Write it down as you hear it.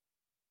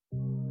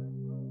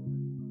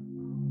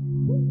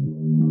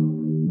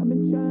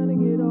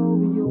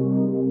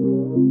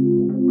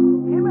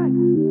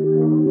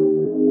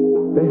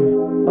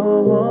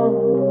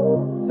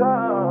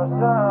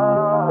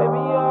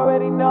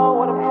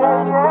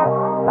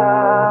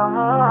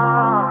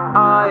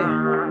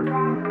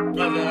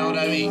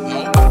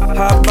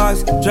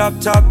box, drop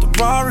top the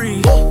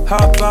Rari.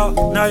 Hop out,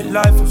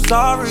 nightlife, I'm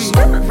sorry.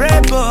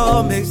 Red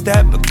Bull, mix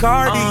that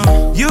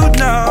Bacardi. You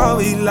know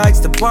he likes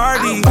to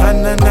party.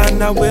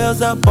 Na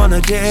wheels up on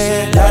a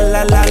jet. La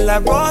la la la,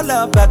 roll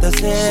up at the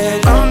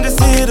set. I'm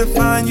just here to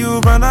find you,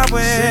 run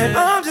away.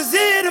 I'm just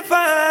here to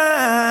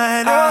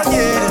find, oh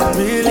yeah.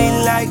 Really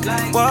like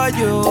what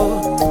you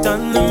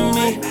done to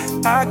me.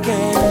 I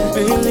can't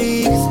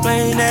really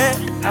explain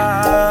it.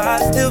 I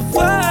still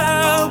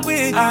fall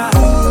with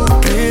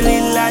you.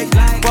 Really like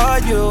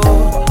what you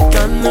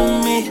done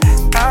to me.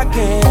 I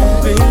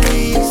can't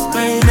really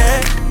explain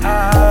it.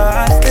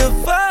 I still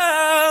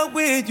fall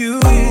with you.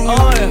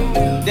 Oh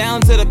yeah,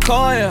 down to the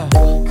core, yeah.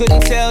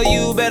 Couldn't tell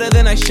you better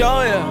than I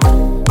show ya.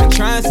 Been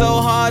trying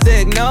so hard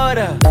to ignore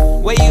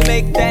the way you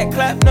make that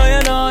clap, no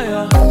you know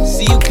ya.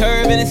 See you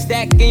curving and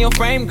stack in your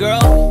frame,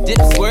 girl. Dip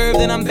swerve,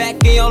 then I'm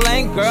back in your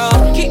lane, girl.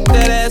 Keep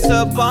that ass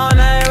up all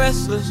night,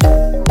 restless.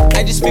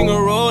 I just finger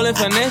roll and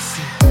finesse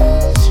it.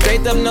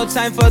 Straight up, no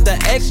time for the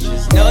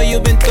extras. Know you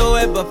been through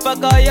it, but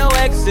fuck all your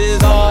exes.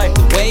 Oh,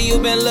 the way you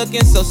been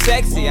looking so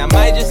sexy, I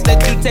might just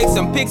let you take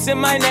some pics in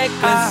my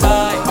necklace.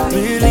 I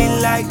really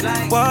like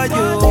what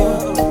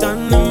you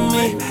done to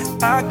me.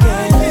 I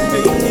can't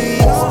really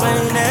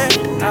explain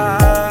it.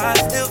 I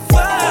still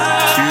fall.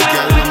 Two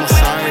girls on my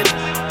side,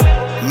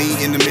 me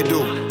in the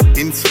middle.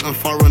 Instant and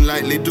foreign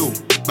like Lidl.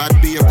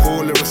 Bad be a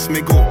call or a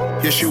smiggle.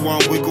 Yes, you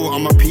want wiggle.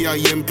 I'm a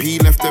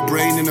PIMP, left the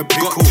brain in a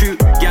pickle. Got two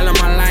gal on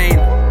my line.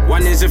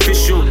 One is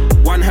official,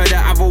 one heard the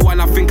other one,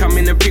 I think I'm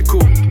in a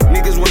pickle.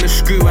 Niggas wanna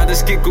screw out the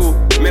skiggle.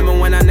 Remember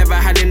when I never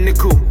had a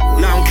nickel?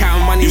 Now I'm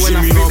counting money when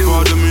I fiddle. You see me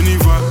hop out the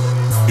minivan.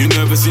 You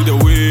never see the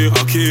way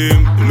I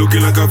came.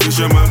 Looking like a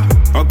fisherman.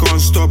 I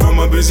can't stop, I'm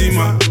a busy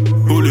man.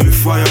 Holding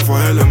fire for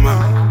hella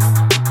man.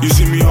 You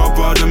see me hop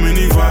out the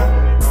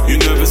minivan. You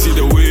never see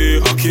the way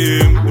I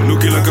came.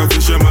 Looking like a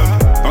fisherman.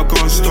 I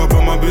can't stop,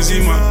 I'm a busy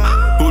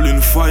man.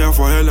 Holding fire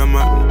for hella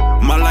man.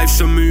 My life's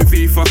a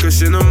movie, fuck a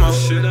cinema.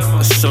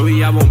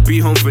 Sorry, I won't be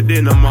home for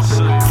dinner, ma.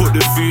 Put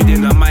the food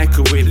in the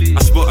microwave.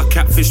 I spot a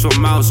catfish from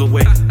miles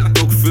away.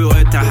 Dog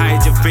filter to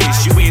hide your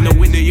face. You ain't a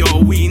winner, you're a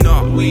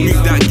wiener.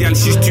 Move that gal,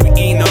 she's too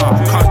eager.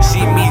 Can't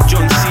see me,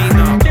 John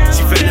Cena.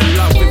 She fell in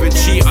love with a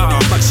cheater,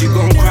 but she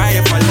gon' cry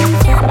if I leave.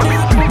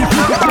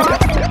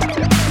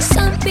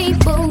 Some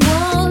people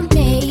want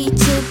me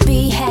to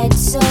be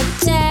heads or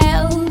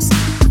tails.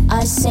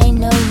 I say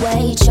no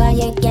way, try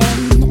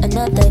again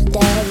another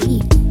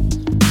day.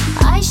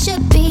 I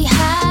should be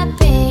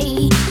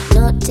happy,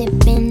 not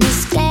tipping the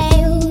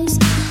scales.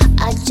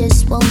 I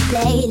just won't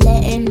play,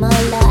 letting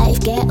my life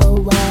get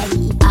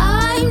away.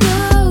 I'm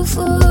no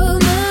fool,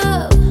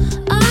 no,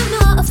 I'm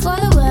not a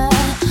follower.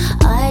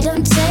 I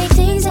don't take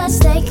things as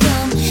they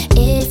come,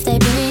 if they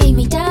bring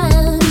me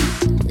down.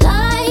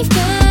 Life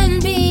can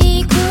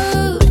be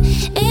cruel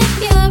if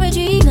you're a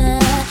dreamer.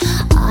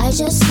 I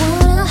just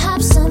wanna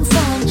have some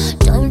fun,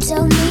 don't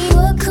tell me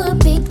what could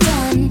be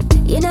done.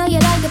 You know you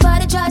like it,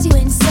 but it drives you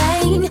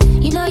insane.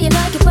 You know you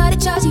like it, but it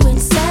drives you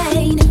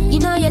insane. You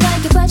know you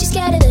like it, but you're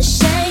scared of the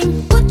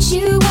shame. What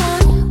you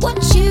want,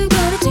 what you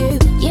gonna do?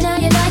 You know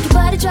you like it,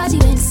 but it drives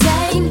you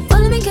insane.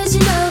 Follow me cause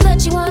you know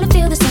that you wanna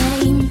feel the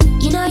same.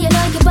 You know you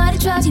like it, but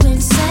it drives you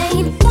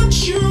insane. What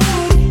you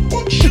want,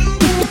 what you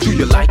want? Do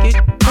you like it?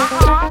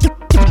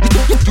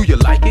 Do you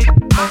like it?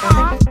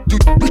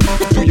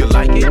 Do you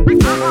like it?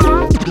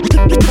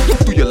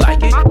 Do you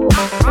like it?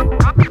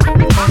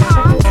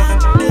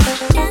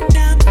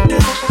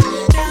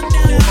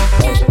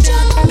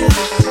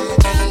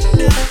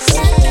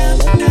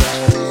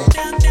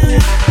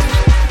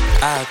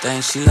 I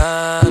think she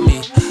love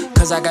me,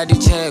 cause I got the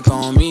check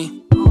on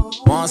me.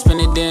 Won't spend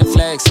it, then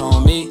flex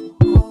on me.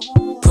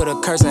 Put a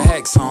curse of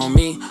hex on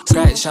me.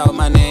 Scratch out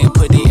my name,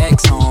 put the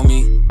X on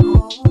me.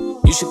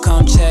 You should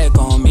come check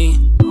on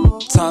me.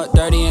 Talk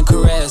dirty and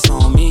caress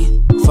on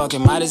me.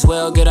 Fucking might as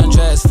well get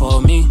undressed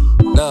for me.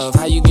 Love,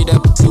 how you get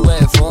that pussy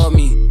wet for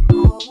me.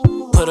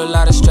 Put a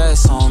lot of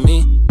stress on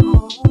me.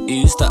 You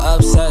used to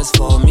obsess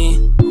for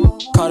me.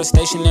 Call the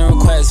station and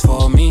request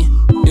for me.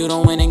 You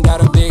done went and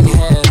got a big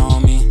head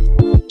on me.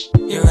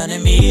 You're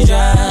running me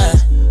dry.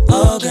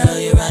 Oh girl,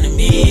 you're running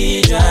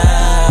me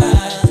dry.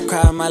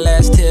 Cried my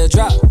last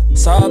teardrop.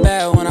 Saw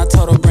bad when I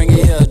told her bring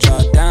it here.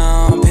 Drop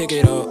down, pick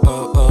it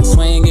up,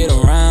 swing it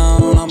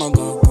around. I'ma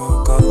go.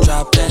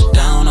 Drop that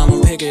down,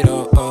 I'ma pick it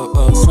up,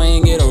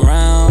 swing it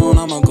around.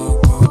 I'ma go.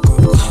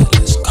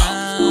 Let's go.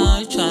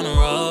 You tryna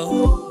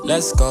roll?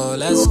 Let's go.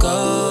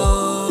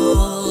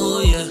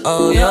 Yeah.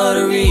 Oh, you're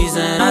the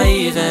reason I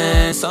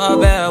even saw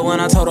bad when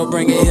I told her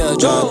bring it here.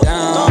 Drop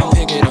down,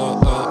 pick it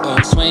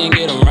up, swing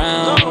it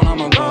around.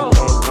 I'ma go.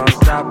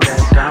 Drop that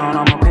down,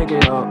 I'ma pick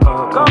it up,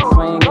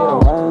 swing it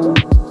around.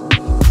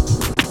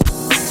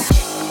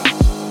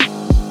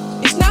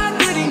 It's not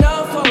good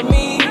enough for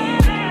me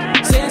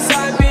since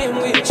I've been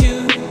with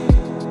you.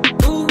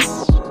 Ooh.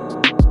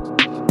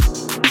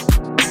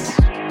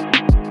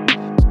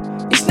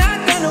 It's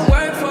not gonna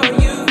work for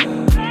you.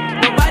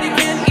 Nobody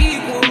can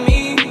equal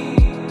me.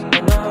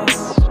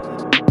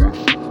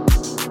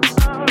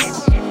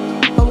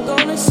 I'm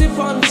gonna sip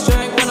on the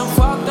strength when I'm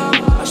fucked up.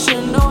 I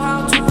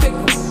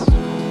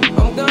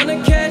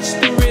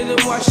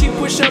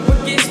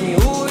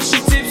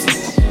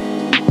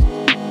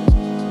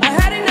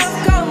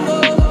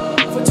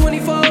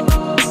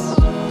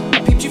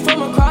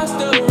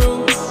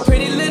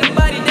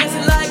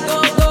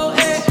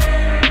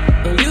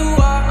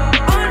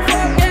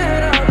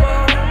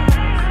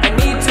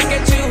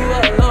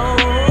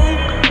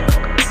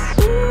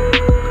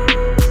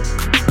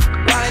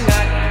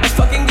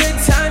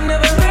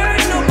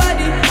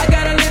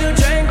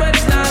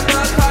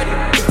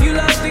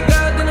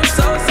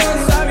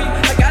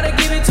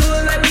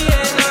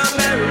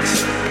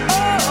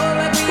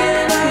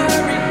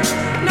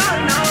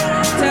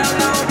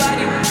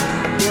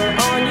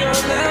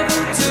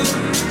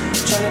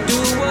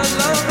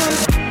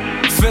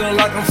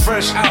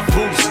fresh out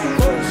boost.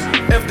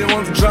 If they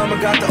want the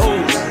drama, got the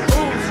ooze.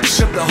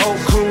 Ship the whole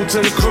crew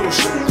to the cruise.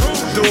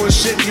 Doing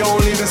shit you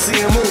don't even see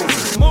him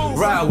move.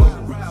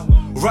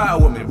 Ride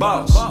with me,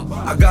 boss.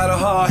 I got a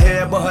hard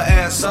head, but her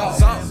ass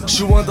soft.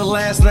 She want the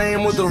last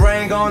name with the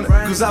ring on it.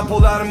 Cause I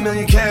pulled out $1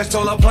 million cash,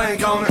 told her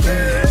plank on it.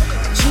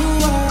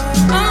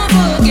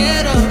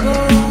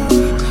 Unforgettable.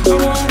 I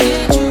won't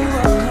get you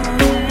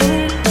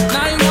alone.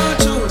 Now you wanna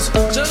choose.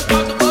 Just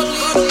pop the bottle.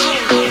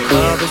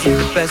 Club isn't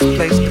the best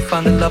place to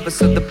find the lovers,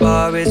 so the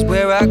bar is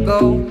where I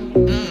go.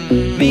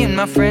 Me and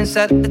my friends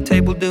sat at the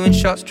table doing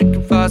shots,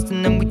 drinking fast,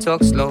 and then we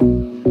talk slow.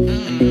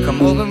 And you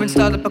come over and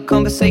start up a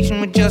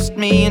conversation with just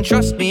me, and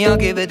trust me, I'll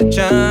give it a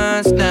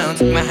chance. Now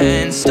take my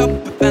hand, stop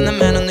it, and the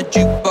man on the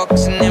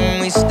jukebox, and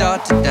then we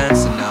start to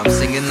dance. And I'm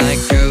singing like,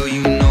 girl,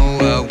 you know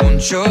I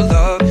want your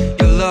love.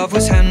 Your love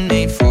was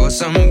handmade for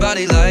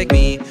somebody like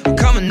me.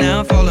 Come on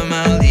now, follow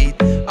my lead.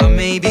 I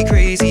may be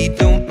crazy,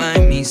 don't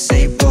mind me.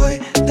 Say,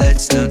 boy,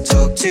 let's not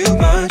talk too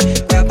much.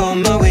 Grab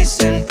on my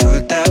waist and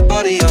put that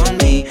body on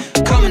me.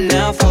 Come on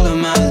now, follow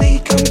my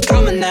lead.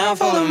 Come on now,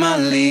 follow my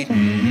lead.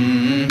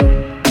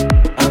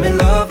 I'm in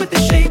love with the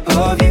shape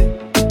of you.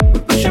 We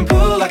push and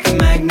pull like a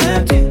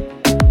magnet do.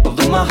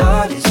 Although my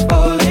heart is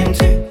falling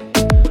too.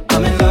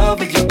 I'm in love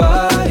with your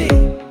body.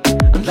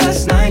 And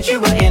last night you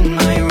were in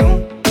my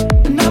room.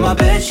 And now my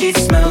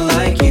bedsheets smell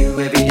like you.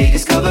 Every day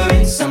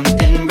discovering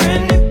something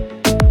brand new.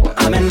 Well,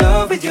 I'm in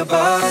love with your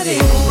body.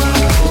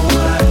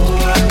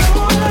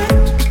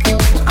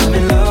 I'm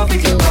in love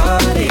with your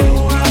body.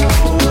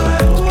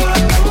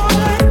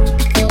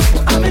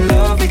 I'm in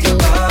love with your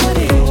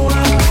body.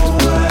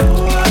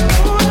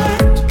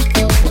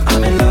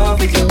 I'm in love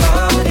with your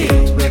body.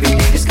 Every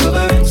day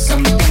discovering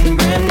something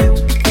brand new.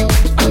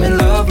 I'm in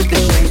love with the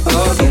shape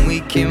of you. When we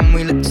came,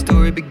 we let the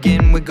story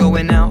begin. We're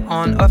going out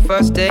on our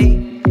first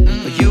date.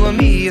 But you and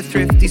me are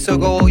thrifty, so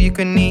go all you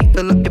can eat.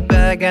 Fill up your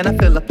bag and I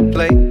fill up the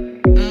plate.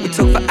 We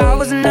talk for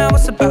hours and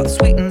hours about the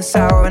sweet and the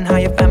sour and how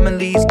your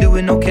family's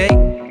doing okay.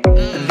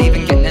 And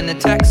leaving, getting in a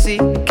taxi,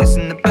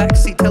 kissing the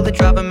backseat, tell the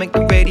driver make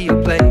the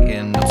radio play.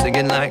 And I'm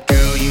singing like,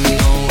 girl, you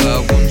know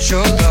I want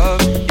your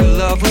love. Your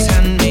love was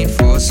handmade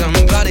for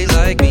somebody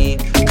like me.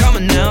 Come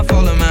on now,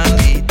 follow my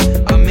lead.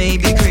 I may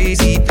be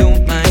crazy,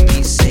 don't mind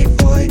me. Say,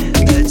 boy,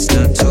 let's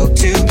not talk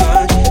too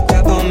much.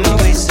 Grab on my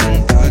waist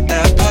and put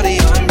that body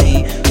on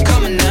me.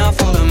 Come on now,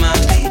 follow my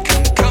lead.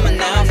 Come on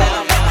now,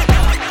 follow my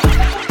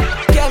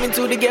lead. Came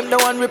into the game, no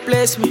one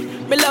replace me.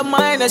 Me love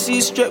my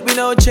energy straight, we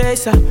no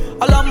chaser.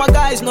 All of my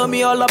guys know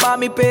me all about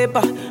me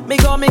paper. Me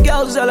got me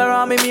girls all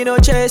around me, me no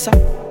chaser.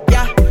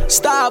 Yeah,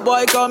 star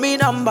boy call me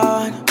number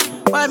one.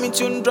 When me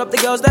tune drop, the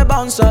girls they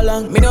bounce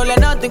along. Me no let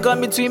nothing come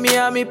between me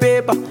and me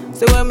paper.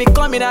 So when me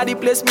come in, I the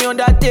place me on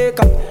that take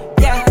up.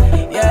 Yeah,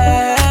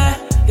 yeah,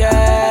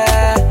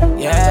 yeah,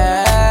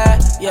 yeah,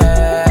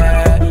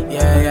 yeah, yeah,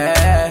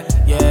 yeah,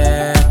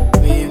 yeah.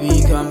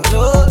 Baby, come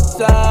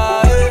closer.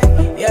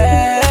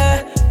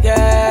 Yeah,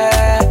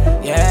 yeah,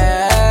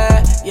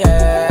 yeah,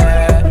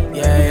 yeah,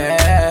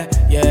 yeah,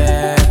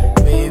 yeah.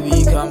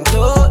 Baby, come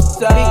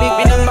closer.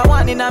 Me number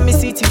one in a me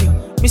city, yo.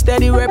 Me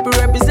steady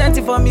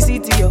representing for me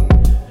city, yo.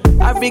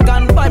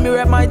 African boy, me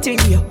rep my thing,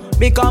 yo.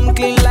 Me come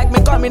clean like me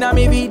coming on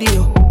me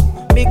video.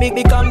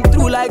 Me come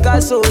through like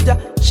a soldier.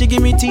 She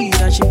give me tea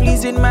and she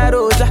pleasing my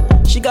rosa.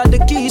 She got the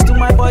keys to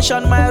my Porsche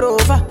and my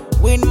Rover.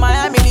 We in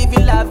Miami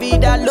living la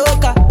vida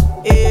loca.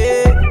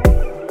 Yeah,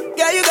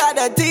 yeah, you got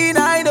the teen,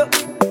 I know.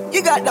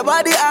 You got the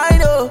body, I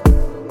know.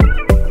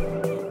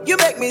 You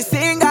make me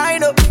sing, I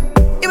know.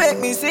 You make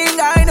me sing,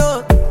 I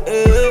know.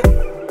 Yeah,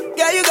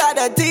 yeah, you got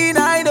the teen,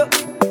 I know.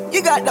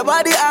 You got the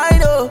body, I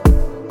know.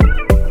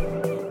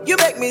 You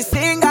make me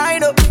sing, I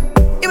know.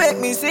 You make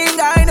me sing,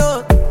 I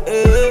know.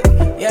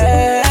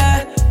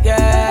 Yeah, yeah,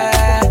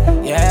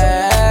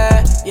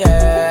 yeah,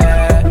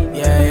 yeah,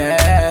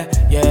 yeah,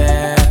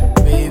 yeah.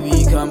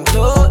 Baby, come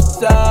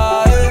closer.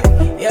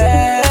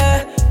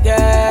 Yeah,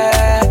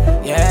 yeah,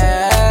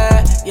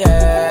 yeah,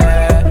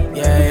 yeah,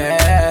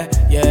 yeah,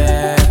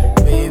 yeah.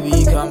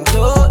 Baby, come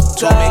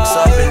closer. To mix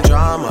up in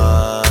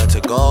drama, to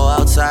go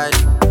outside.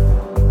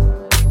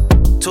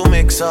 To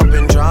mix up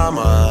in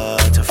drama,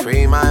 to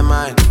free my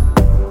mind.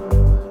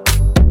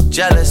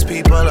 Jealous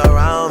people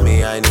around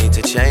me, I need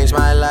to change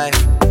my life.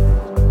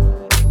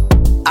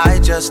 I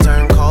just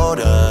turn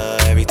colder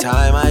every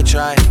time I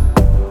try.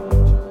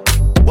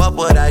 What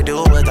would I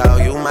do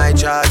without you, my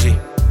Georgie?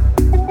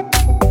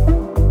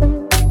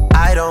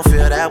 I don't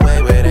feel that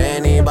way with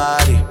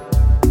anybody.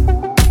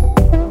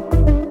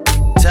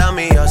 Tell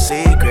me your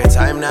secrets,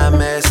 I'm not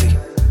messy.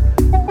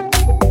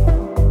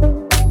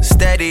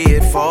 Steady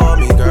it for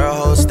me, girl,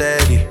 hold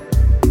steady.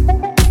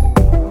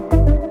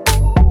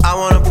 I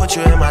wanna put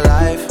you in my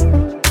life.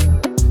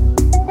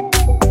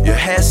 Your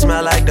hair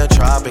smell like the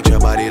tropics, your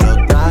body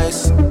look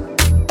nice.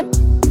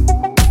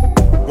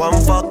 One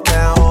fuck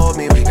can't hold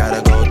me, we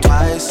gotta go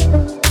twice.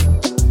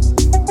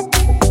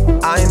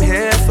 I'm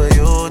here for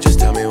you, just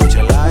tell me what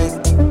you like.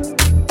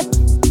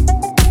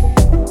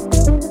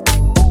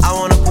 I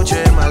wanna put you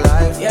in my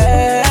life.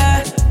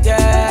 Yeah,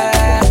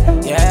 yeah,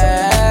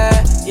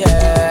 yeah,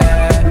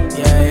 yeah,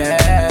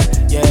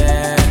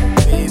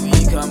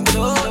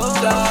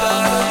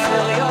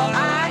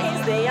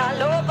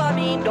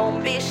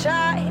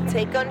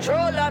 take control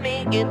of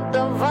me, get the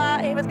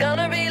vibe. It's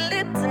gonna be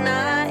lit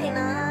tonight.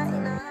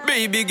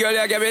 Baby girl,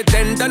 you give me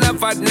 10 ton of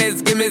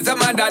fatness, give me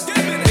some of that.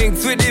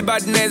 Mix with the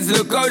badness,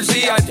 look how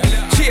she hot.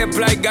 Shape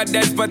like a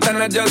death, but I'm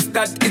not just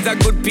that. It's a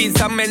good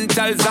piece of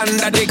mentals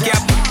under the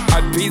cap.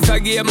 Hot piece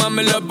of game, and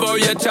me love how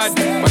you chat.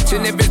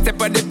 Watching every step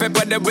of the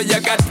paper, the way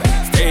you got.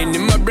 Staying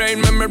in my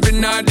brain, memory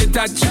not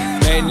detached.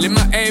 Mainly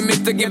my aim is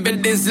to give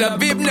it this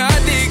love. If not,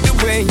 dig the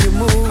way you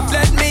move.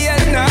 Let me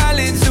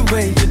acknowledge the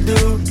way you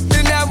do.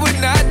 Then I would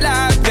not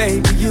lie,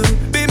 baby, you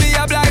beat me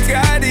up like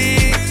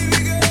Scotty.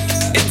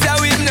 It's how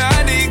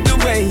hypnotic the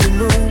way you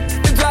move.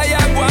 That's why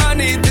I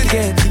wanted to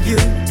get to you.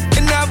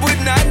 And I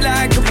would not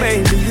like a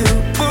baby you.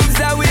 Moves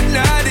how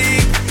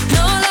hypnotic.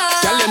 No lie.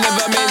 Girl, you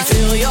never meant to.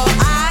 Feel your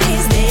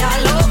eyes, they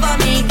all over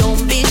me.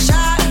 Don't be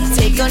shy,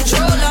 take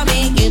control of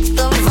me. Get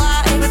the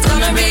vibe, it's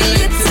gonna be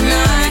lit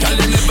tonight. Girl,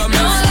 you never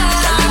meant. No lie.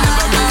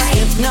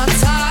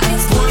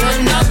 Hypnotized, pull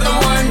another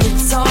one.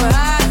 It's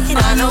alright,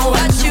 I know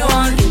what you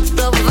want. Get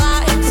the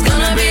vibe, it's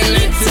gonna be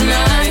lit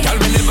tonight. Girl,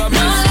 we never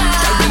meant.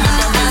 Girl, we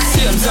never meant.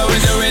 See him, so we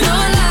do it. No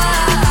lie.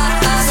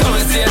 So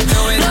we see him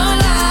do it. No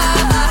lie.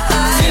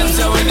 See him,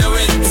 so we do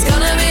it. It's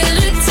gonna be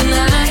lit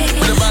tonight.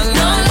 With a bang,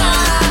 bang,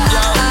 bang.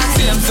 Yo,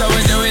 see him, so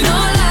we do it. No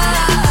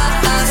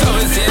lie. So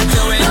we see him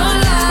do it. No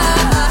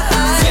lie.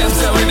 See him,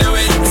 so we do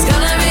it. It's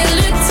gonna be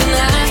lit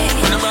tonight.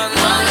 With a bang,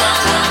 bang, bang.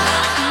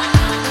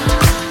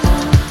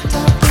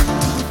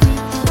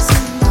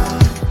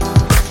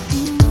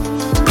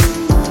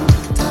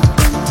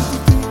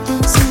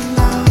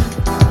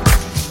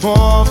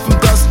 Born from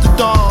dusk to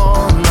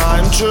dawn,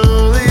 I'm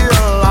truly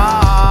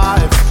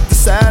alive. The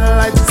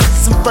satellites set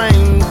some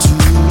frame to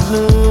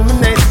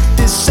illuminate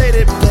this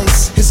shaded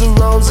place. It's a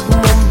rose that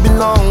won't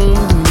belong.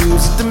 The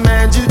music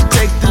demands you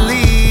take the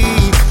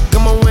lead.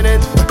 Come on with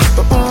it,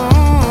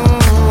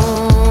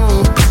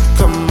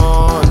 come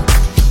on.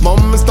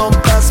 Moments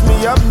don't pass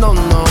me up, no,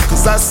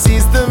 cause I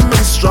seize them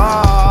in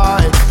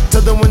stride. Tell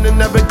the winner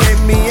never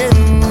gave me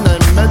in. I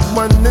met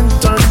one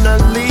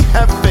internally,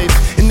 have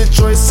faith in the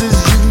choices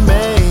you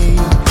made.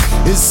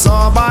 It's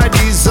all by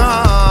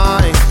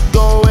design.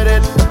 Go with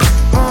it.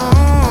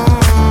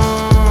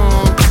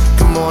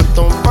 Come on,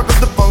 don't fuck up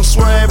the feng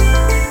shui.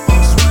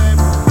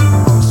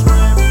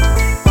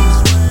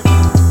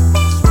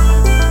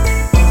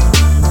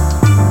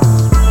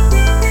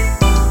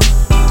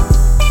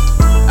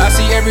 I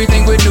see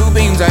everything with new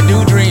beams, I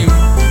do dream.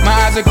 My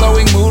eyes are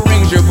glowing, mood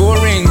rings, you're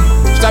boring.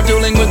 Stop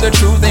dealing with the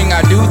true thing,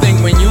 I do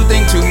think. When you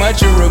think too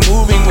much, you're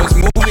removing what's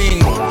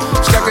moving.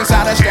 Stuck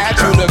inside a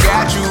statue, look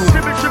at you.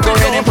 Go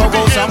ahead and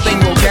pogo something,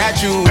 will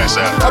catch you.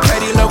 A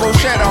petty logo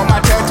shed on my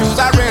tattoos.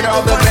 I read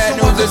all the bad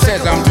news that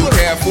says I'm too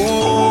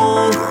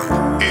careful.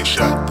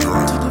 Headshot,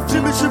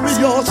 shimmy, shimmy,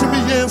 y'all, shimmy,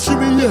 yeah,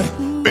 shimmy, yeah.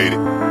 Bait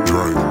it,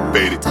 drink,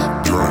 bait it,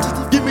 drink.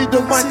 Give me the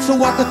mic so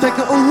I can take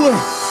it away.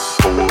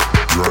 Forward,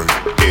 drink,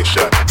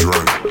 headshot,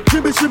 drink.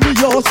 Shimmy, shimmy,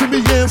 y'all,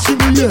 shimmy, yeah,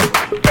 shimmy, yeah.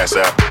 Pass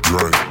out,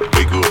 drink,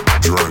 wake up,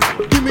 drink.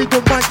 Give me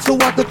the mic so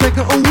I can take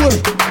it away.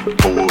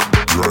 Forward,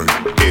 drink,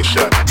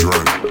 headshot,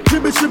 drink.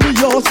 Shimmy, shimmy,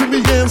 y'all, shimmy,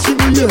 yeah,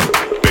 shimmy, yeah.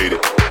 Bait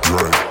it,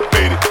 drink,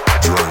 bait it,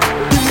 drink.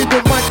 Give me the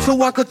mic so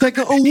I can take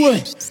it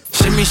away.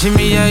 Shimmy,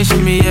 shimmy, yeah,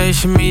 shimmy, yeah,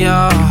 shimmy,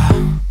 yeah.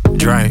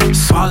 Drink,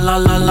 swalla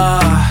la la.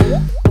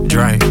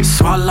 Drink,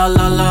 swalla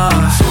la la.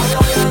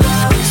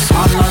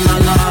 Swalla la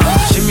la.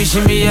 Shimmy,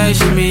 shimmy, yeah,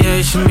 shimmy,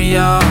 yeah, shimmy,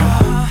 yeah.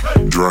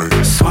 Drink,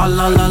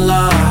 swalla la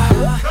la.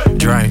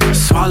 Drink,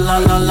 swalla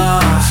la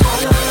la.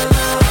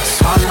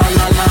 Swalla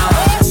la la.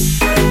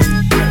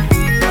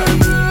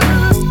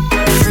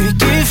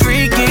 Freaky,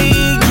 freaky,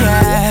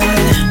 yeah.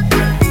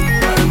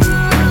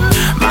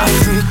 My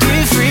freaky,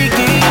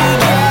 freaky,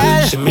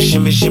 yeah. Shimmy,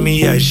 shimmy, shimmy,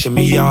 yeah,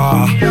 shimmy,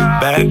 yeah.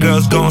 Bad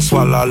girls gon'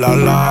 swallow la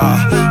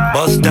la.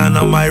 Bust down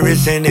on my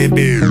wrist and it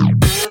be.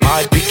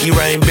 My pinky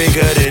ring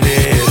bigger than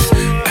this.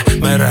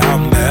 Matter how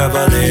I'm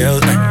Beverly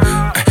Hills.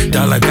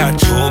 Dollar got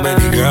too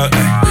many girls.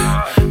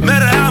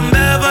 Matter how I'm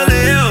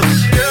Beverly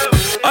Hills.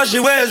 All she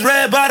wears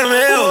red bottom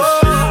heels.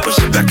 When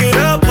she back it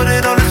up, put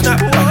it on the top.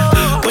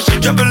 When she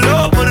drop it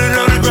low, put it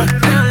on the ground.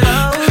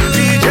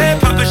 DJ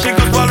pop it, she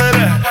gon' swallow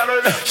that.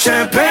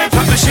 Champagne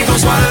pop it, she gon'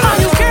 swallow that. All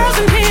you girls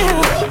in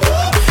here,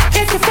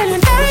 if you're feeling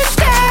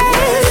thirsty,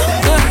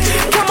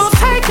 come on,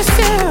 take a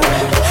sip,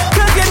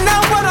 'cause you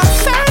know what I'm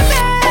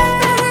serving.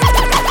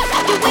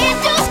 You wear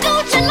your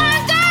Gucci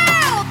line,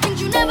 girl, things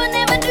you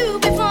never do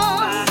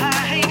before.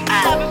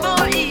 I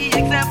before E,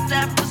 except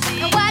after C.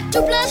 Why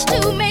 2 +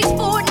 2 makes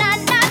 4,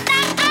 9, 9,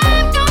 9.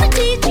 I'm gonna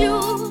teach you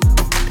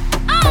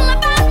all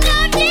about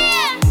love,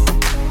 yeah.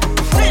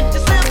 Sit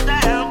yourself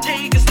down,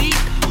 take a seat.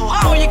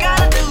 All you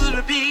gotta do is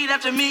repeat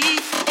after me.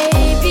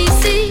 A, B,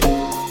 C,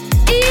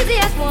 easy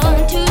as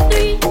 1, 2,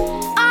 3.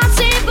 All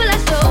simple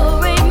as do,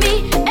 re, mi.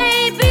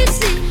 A, B,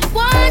 C,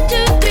 1,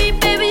 2, 3.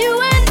 Baby, you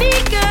and me,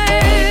 girl.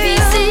 A, B,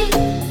 C,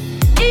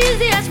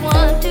 easy as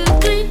 1, 2,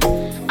 3.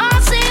 All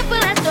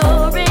simple as do,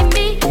 re,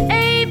 mi.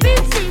 A, B,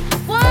 C,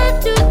 1,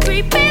 2,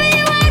 3. Baby,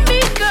 you and me,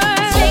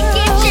 girl. Shake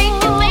it,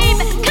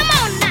 baby. Come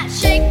on now,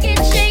 shake it,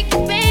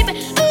 baby.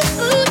 Ooh,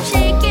 ooh,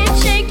 shake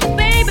it,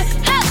 baby.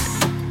 Huh.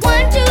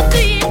 1, 2, 3.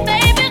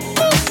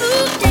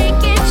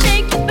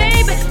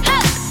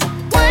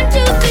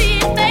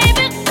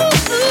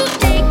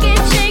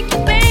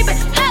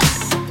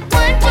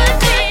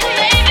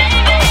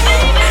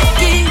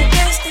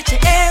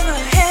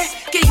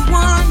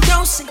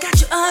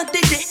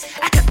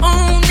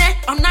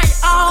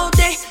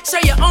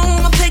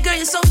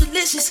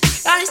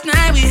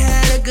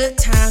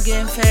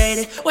 getting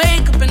faded.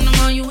 Wake up in the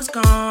morning, you was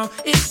gone.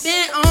 It's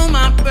been on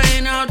my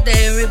brain all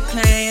day,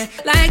 replaying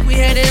like we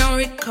had it on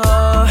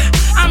record.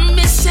 I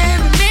miss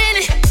every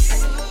minute.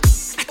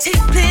 I take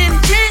plenty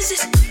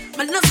chances.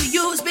 My love for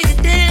you is bigger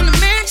than a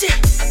mansion,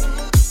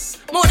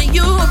 more than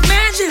you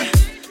imagine.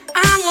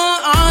 I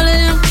want all of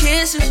them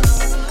kisses,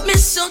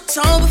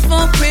 mistletoe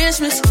before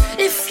Christmas.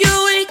 If you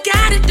ain't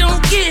got it,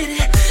 don't get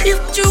it. If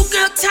you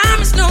got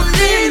time, it's no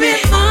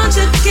limit. Won't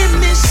you give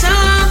me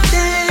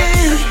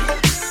something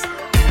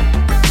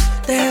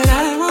that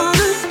I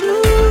wanna do?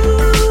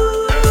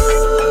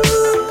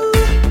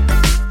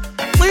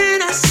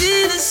 When I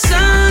see the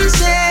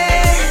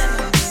sunset,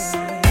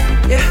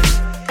 yeah,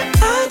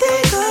 I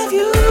think of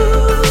you.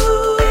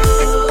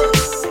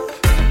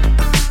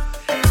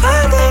 I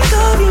think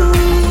of you.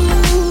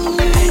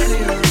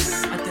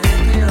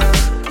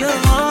 You're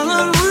all I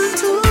want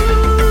to.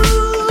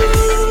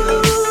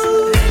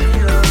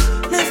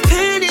 Left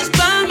panties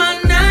by my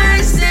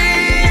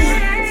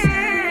nightstand.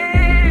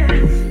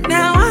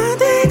 Now I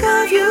think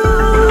of you.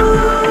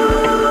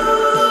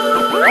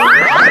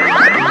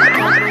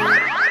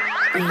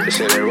 They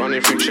say they're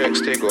running through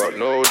checks, they got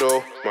no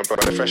dough. My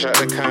brother fresh out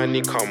the can,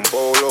 he come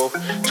bolo.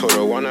 Told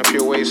her one up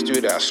your waist, do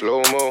that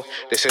slow-mo.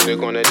 They said they're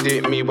gonna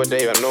dip me, but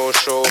they are no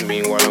show.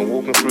 Meanwhile I'm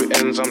walking through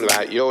ends, I'm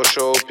like, yo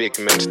show. Big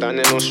men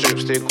standing on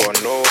strips, they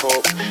got no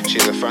hope.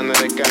 She's a fan of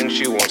the gang,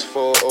 she wants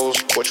photos.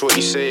 Watch what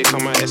you say,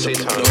 come out essay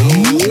time.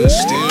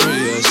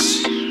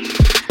 Mysterious.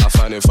 I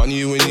find it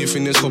funny when you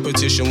finish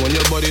competition, when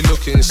your body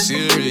looking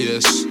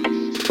serious.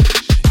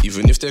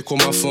 Even if they call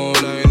my phone,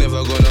 I ain't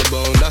never gonna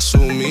bone, that's so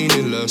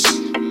meaningless.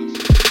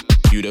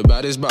 You the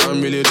baddest, but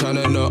I'm really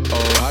tryna know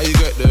how you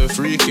get the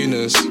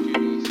freakiness.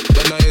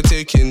 But now you're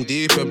taking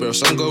deeper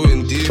breaths, I'm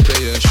going deeper,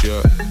 yeah,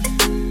 sure.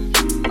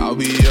 I'll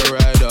be your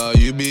rider,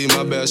 you be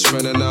my best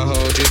friend, and I'll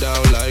hold you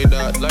down like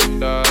that, like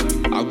that.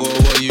 I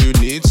got what you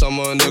need,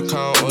 someone to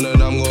count on,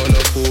 and I'm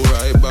gonna pull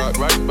right back,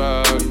 right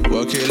back.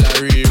 Work it like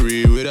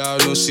Riri,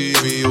 without no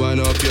CV, wind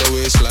up your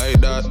waist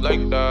like that,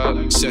 like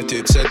that. Set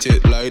it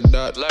like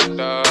that, like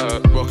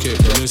that. Rock it,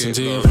 listen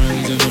to your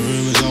friends in the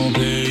rumors, don't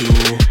play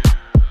you.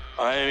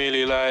 I ain't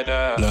really like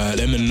that. Like,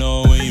 let me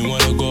know when you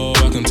wanna go,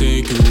 I can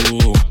take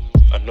you.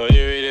 I know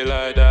you really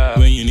like that.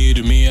 When you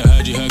needed me, I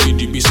had you, how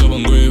could you be so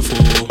ungrateful?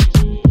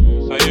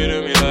 How you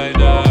do me like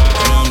that?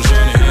 And I'm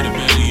tryna hit the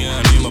belly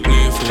and be my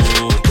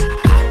playful.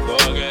 Go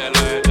get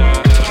like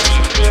that.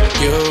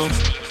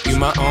 You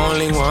my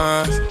only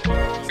one.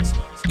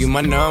 You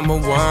my number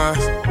one.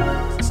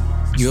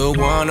 You're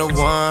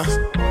one-on-one.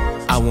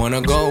 I wanna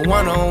go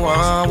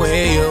one-on-one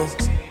with you.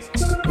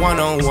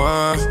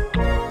 One-on-one.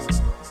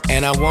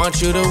 And I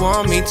want you to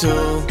want me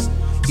too.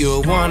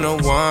 You're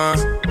one-on-one.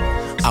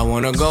 I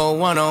wanna go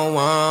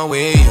one-on-one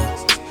with you.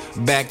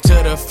 Back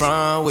to the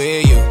front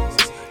with you.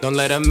 Don't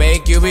let them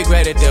make you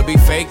regret it. They'll be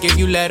fake if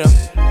you let them.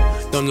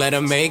 Don't let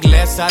them make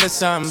less out of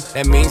something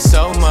that means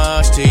so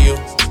much to you.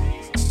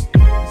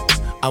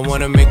 I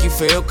wanna make you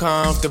feel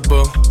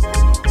comfortable.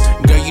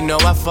 Girl, you know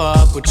I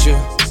fuck with you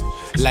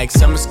like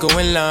summer school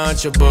and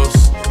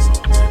Lunchables.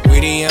 We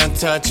the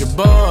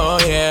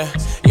untouchable, yeah.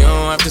 You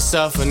don't have to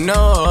suffer,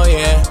 no,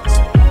 yeah.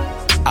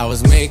 I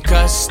was made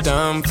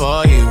custom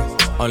for you.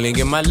 Only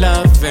give my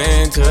love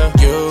into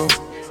you.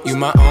 You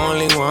my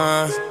only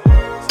one.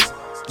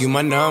 You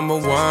my number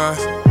one.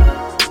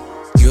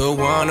 You're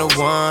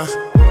one-on-one.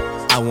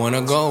 I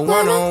wanna go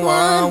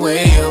one-on-one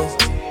with you.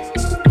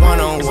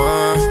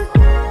 One-on-one.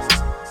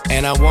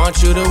 And I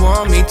want you to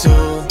want me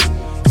too.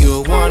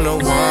 You're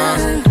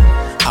one-on-one.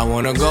 I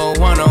wanna go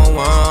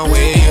one-on-one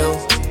with you.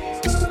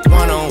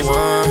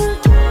 One-on-one.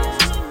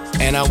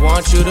 And I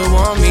want you to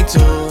want me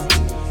too.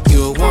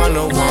 You're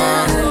one-on-one. I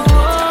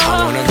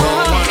wanna go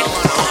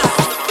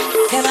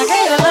one-on-one. Can I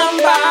get a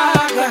number,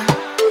 girl?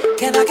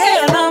 Can I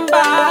get a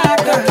number,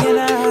 girl?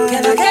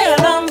 Can I get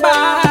a number,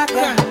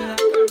 girl?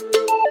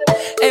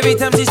 Every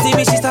time she see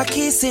me, she start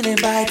kissing and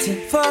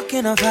biting,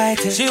 fucking and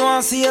fighting. She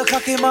wants to see a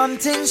cocky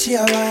mountain, she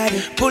a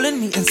riding, pulling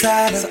me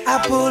inside her. So I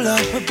pull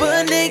up, my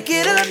butt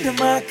naked under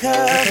my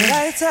cover.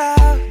 Lights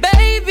out,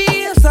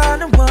 baby, I'm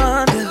starting to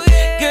wonder.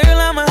 Girl,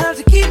 I'ma have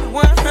to keep it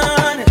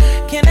 100.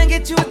 Can I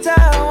get you a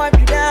towel, wipe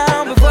you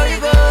down before you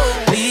go?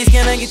 Please,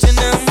 can I get your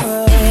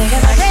number?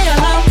 Can I get your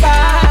number,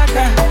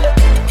 girl?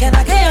 Can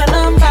I get your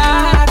number,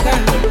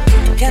 girl?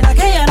 Can I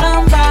get your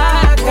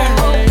number,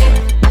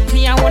 girl?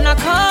 Me, I wanna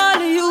call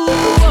you.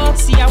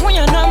 See, I want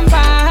your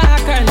number,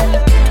 girl.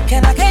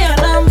 Can I get your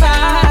number,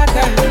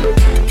 girl?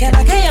 Can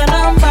I get your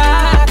number,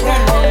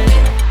 girl?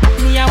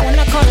 Me, I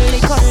wanna call you.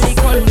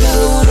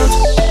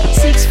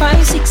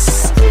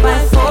 656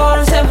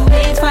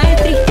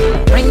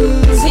 547853.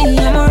 Rings me,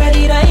 I'm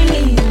already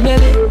dialing,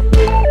 baby.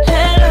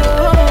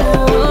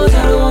 Hello,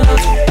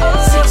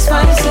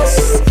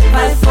 656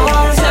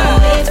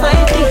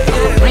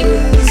 547853.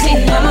 Rings me,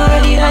 I'm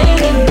already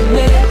dialing,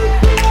 baby.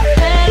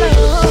 Hello,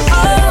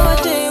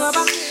 oh,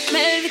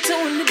 Melvito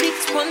on the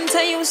beats. One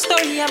tell you a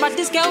story about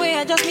this girl where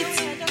I just meet.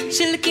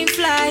 She looking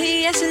fly,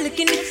 yeah, she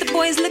looking at the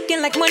boys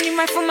looking like money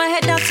right from my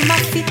head down to my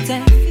feet.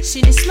 And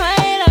she just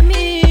smile at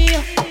me.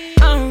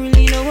 I don't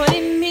really know what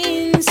it means.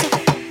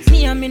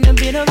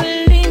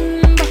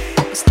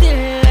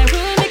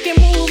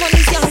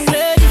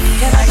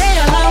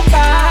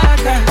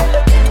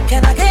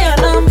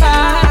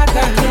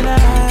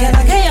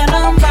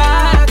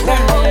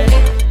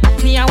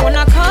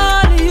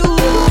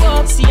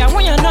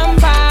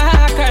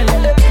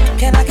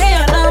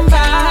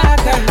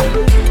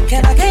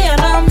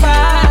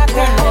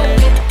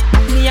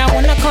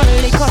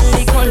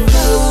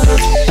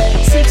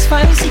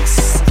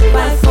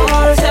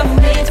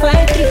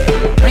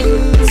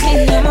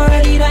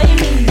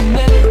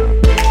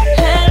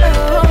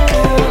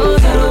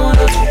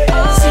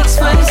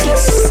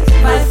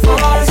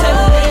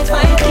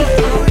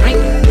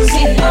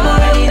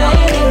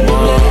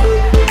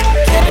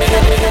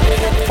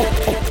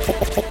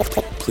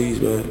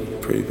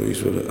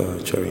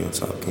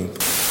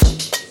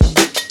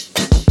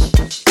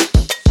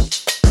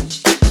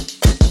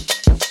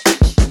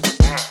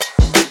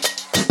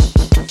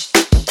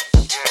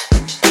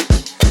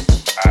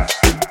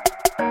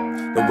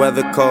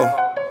 weather cold,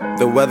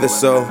 the weather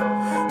so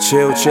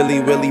chill, chilly,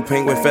 willy,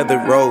 penguin,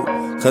 feathered road.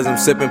 Cause I'm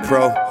sipping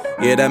pro,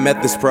 yeah, that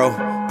meth is pro.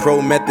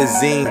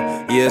 Promethazine,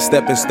 yeah,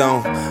 stepping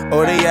stone.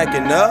 Oh, they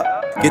acting up?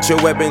 Get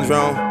your weapons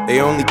wrong.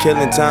 They only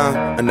killing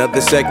time,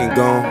 another second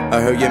gone.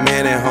 I heard your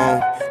man at home,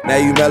 now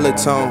you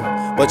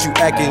melatonin, but you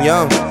acting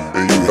young,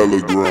 and you hella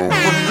grown.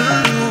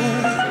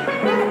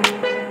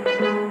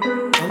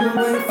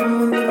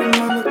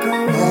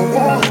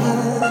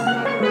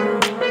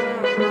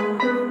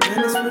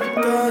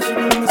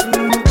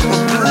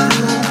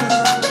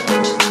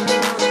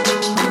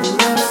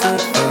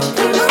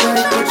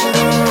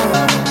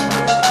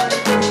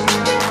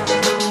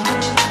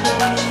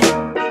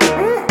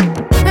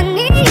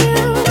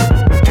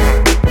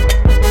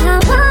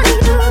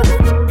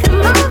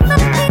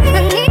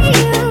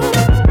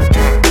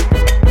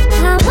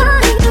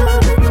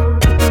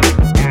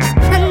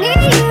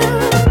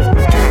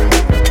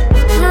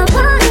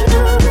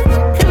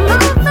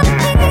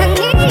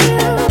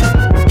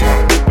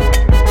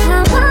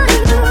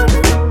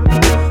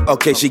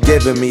 Okay, she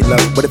giving me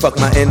love, but it fuck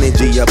my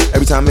energy up.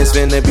 Every time it's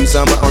finna be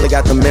summer, only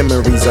got the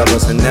memories of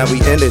us. And now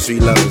we industry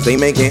lovers, they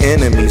making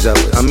enemies of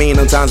us. I mean,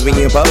 sometimes we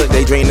in public,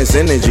 they drain this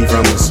energy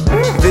from us.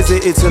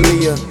 Visit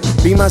Italia,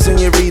 be my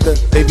senorita.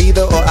 They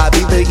either or I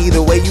be there,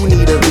 either way you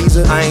need a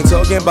visa. I ain't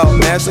talking about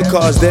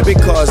MasterCards,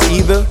 debit cards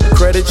either.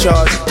 Credit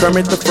charge,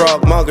 Kermit the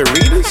Frog,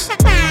 margaritas.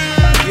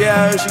 Yeah,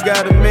 I heard she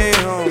got a man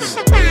home.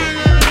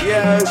 Yeah,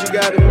 I heard she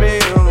got a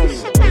man home.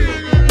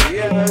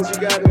 Yeah, I heard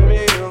she got a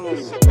man home.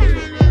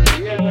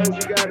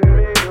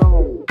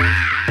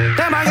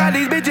 Damn, I got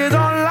these bitches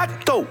on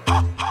lotto.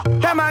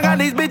 Damn, I got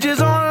these bitches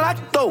on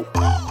lotto.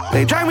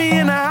 They drag me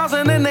in the house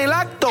and then they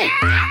locked though.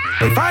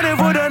 They fighting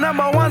for the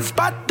number one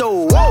spot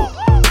though. Whoa.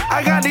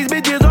 I got these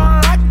bitches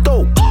on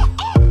lotto.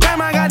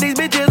 Damn, I got these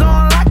bitches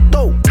on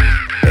lotto.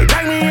 They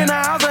drag me in the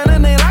house and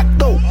then they locked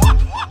though.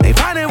 They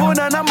fighting for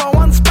the number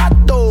one spot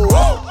though.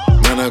 Whoa.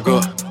 Man, I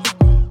got,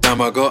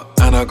 damn, I got,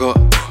 and I got.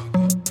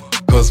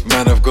 Cause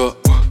man, I've got,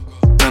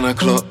 and I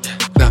clock.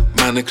 That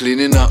man are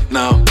cleaning up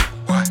now.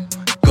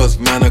 Cause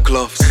man are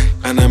cloths,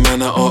 and the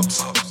man are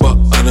ops. But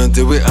I don't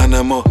do it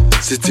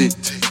animosity.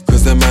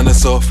 Cause the man are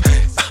soft,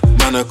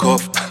 man are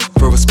cough.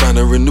 Throw a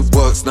spanner in the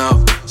works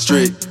now.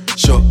 Straight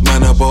shot,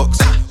 man are box.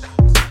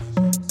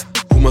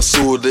 Pull my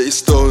sword, let it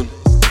stone.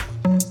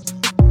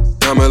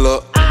 Hammer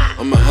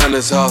on my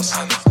Hannah's house.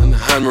 And the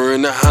hammer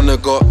in the Hannah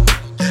got.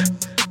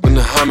 When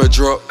the hammer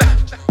drop,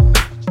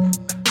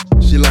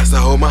 she likes to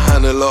hold my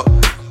hand a lot.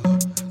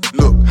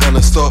 Look,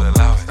 Hannah stop.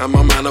 And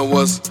my manner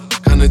was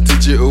kinda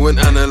digital and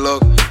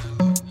analog.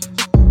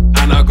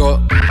 And I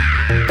got,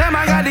 damn,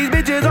 I got these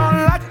bitches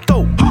on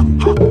lotto.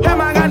 Damn,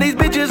 I got these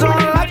bitches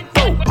on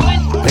lotto.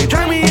 They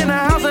drag me in the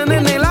house and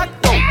then they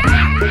locked though.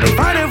 They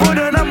fighting for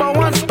the number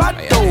one spot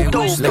though.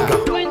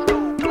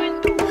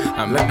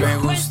 A mí me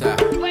gusta.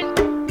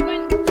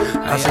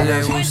 A ella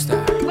le gusta.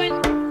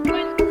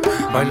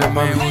 Baila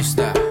me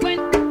gusta.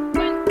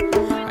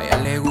 A ella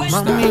le gusta.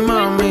 Mami,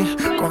 mami,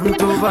 con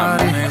tu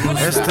body,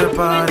 este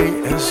party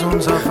es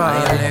un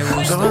safari.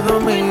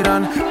 Todos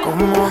miran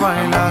cómo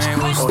bailas,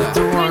 hoy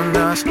tú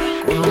andas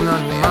con un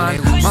animal.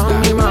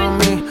 Mami,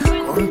 mami,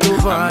 con tu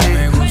body,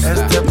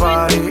 este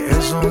party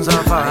es un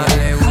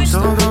safari.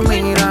 Todos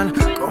miran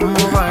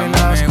cómo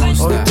bailas,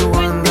 hoy tú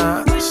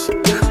andas.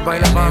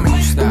 Baila pa' mí,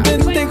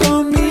 vente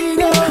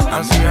conmigo,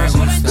 así es,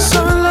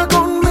 sola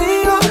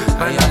conmigo.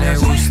 Baila le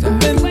gusta,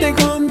 vente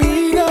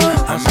conmigo,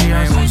 así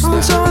es,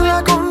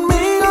 sola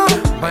conmigo.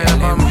 Baila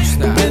pa' mí,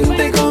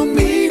 vente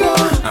conmigo,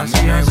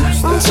 así es,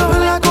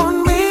 sola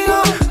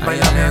conmigo.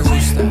 Baila me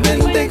gusta,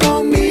 vente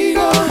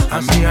conmigo,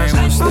 así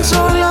es,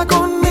 sola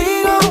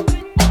conmigo.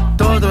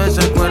 Todo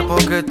ese cuerpo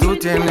que tú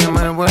tienes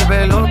me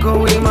vuelve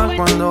loco y más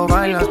cuando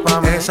bailas pa'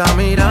 mí. Esa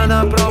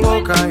mirada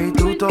provoca y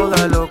tú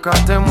toda loca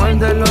te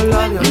muerdes los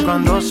labios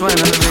cuando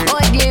suena el beat.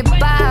 Oye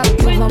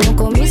papi, vamos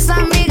con mis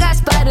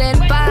amigas para el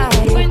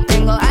party.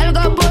 Tengo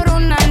algo por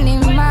un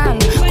animal.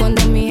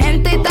 Cuando mi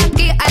gente está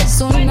aquí hay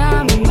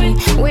tsunami.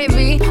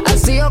 Wavy,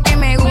 así o que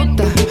me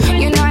gusta.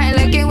 You know I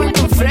like it when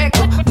tú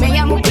fresco. Me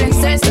llamo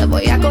princesa,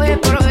 voy a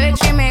coger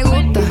provecho y me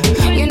gusta.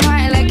 You know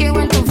I like it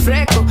when tú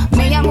fresco.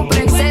 Me llamo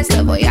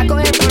princesa, voy a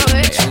coger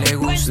provecho. A ella le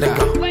gusta.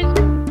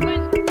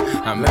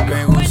 A mí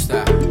me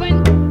gusta.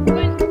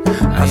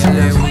 A ella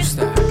le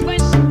gusta.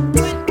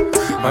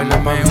 Baila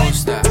me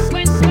gusta.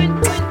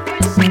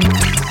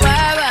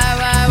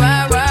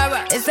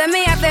 Ese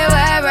me hace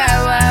guay, guay,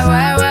 guay,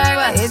 guay, guay,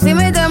 guay. Y si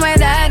me toma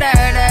da, da,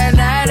 da,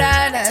 da,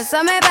 da, da.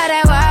 Eso me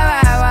para guay,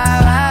 guay, guay,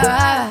 guay,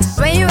 guay.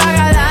 When you walk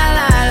out, la,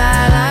 la, la,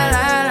 la,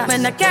 la, la.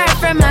 When the car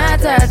from my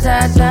ta,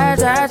 ta, ta,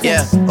 ta, ta.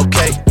 Yeah,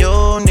 okay.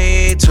 You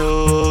need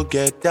to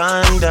get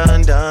done,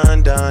 done,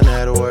 done, done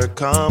at work,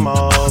 come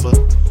over.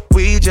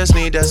 We just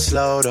need to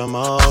slow the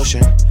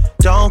motion.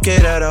 Don't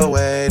get out of the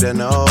way to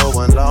no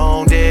one.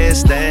 Long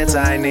distance,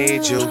 I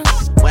need you.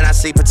 When I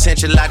see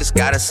potential, I just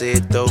gotta see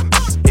it through.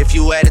 If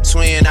you had a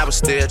twin, I would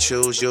still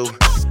choose you.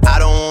 I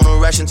don't wanna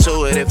rush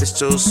into it if it's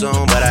too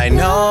soon, but I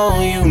know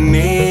you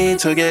need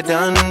to get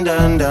done,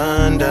 done,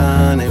 done,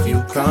 done if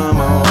you come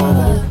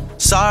over.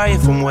 Sorry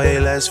if I'm way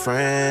less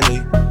friendly.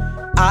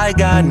 I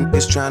got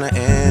niggas tryna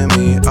end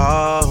me,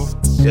 oh,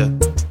 yeah.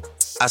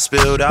 I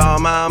spilled all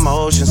my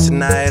emotions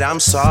tonight, I'm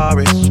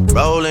sorry.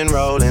 Rolling,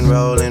 rolling,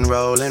 rolling,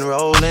 rolling,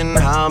 rolling.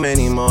 How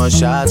many more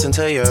shots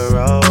until you're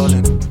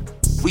rolling?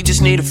 We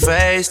just need a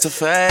face to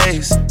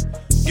face.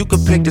 You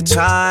could pick the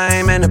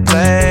time and the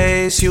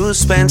place. You'll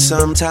spend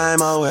some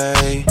time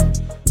away.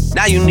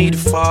 Now you need to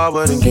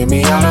forward and give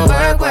me all the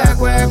work, work,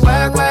 work,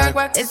 work, work,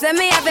 work. It's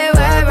me up and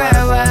work, work,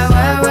 work,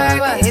 work, work,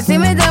 work. You see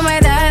me do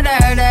my da da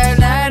da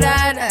da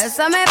da da.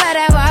 So me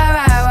better work,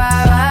 work,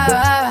 work, work,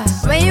 work.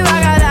 When you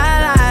walk out,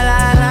 la la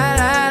la la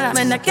la la.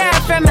 When the cat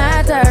from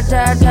my dirt,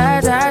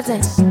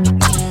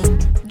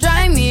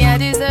 drive me a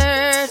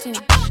deserting.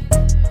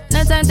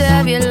 No time to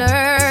have you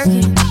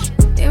lurking.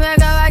 You make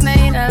a like, now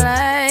you don't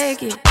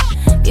like it.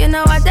 You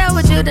know I dealt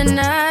with you the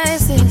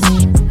nicest.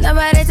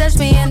 Nobody touched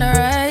me in the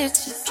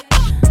righteous.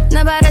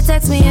 Nobody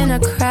text me in a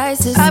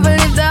crisis. I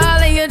believed all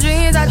of your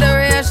dreams are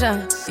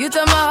duration. You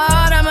took my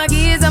heart, all my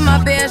keys, and my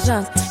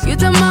patience. You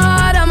took my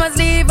heart, I must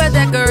leave a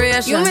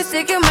decoration. You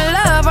mistaken my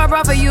love, I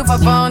brought for you for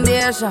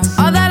foundation.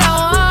 All that I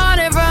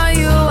wanted from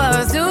you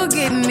was to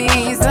give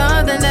me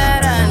something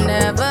that I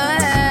never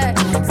had.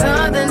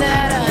 Something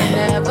that I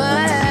never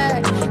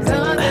had.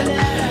 Something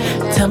that I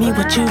never Tell me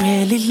what you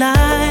really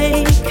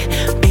like.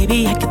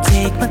 Baby, I can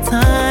take my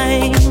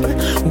time.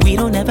 We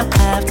don't ever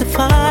have to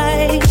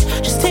fight.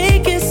 Just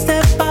take it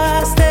step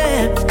by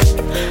step.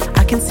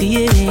 I can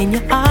see it in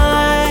your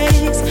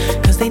eyes,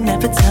 cause they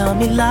never tell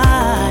me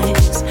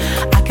lies.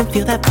 I can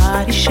feel that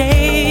body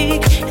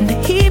shake and the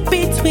heat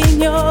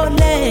between your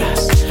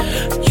legs.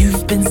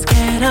 You've been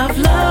scared of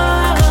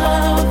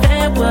love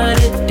and what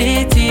it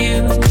did to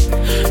you.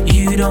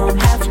 You don't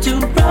have to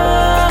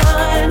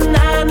run,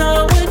 I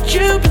know what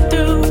you've been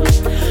through.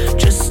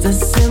 Just a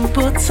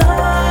simple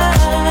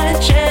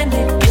touch and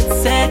it can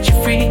set you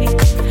free.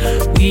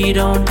 We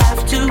don't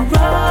have to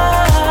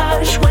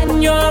rush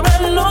when you're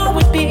alone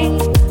with me.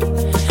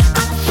 I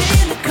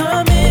feel it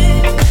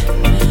coming,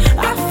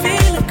 I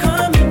feel it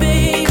coming,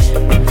 babe.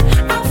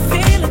 I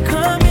feel it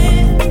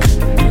coming,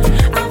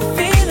 I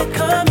feel it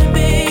coming,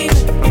 babe.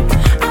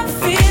 I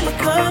feel it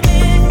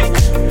coming,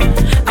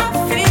 I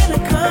feel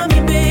it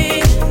coming,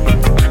 babe.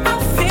 I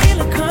feel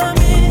it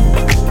coming,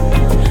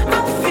 I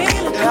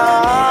feel it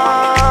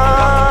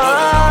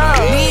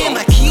coming. Me and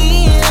my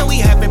kin, we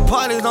having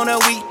parties on the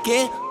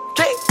weekend.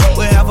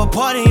 We'll have a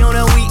party on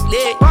a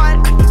weekday.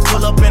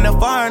 Pull up in the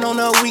barn on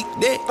a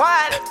weekday.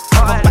 Hop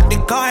up out the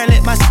car and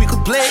let my speaker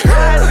play.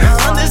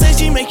 Understand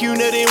she make you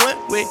nutty one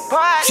way.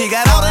 She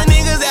got all the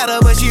niggas at her,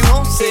 but she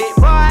won't say.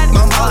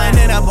 I'm ballin'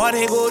 in a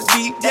party, go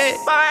DJ.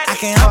 I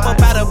can't hop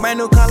up out a brand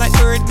new car like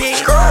every day.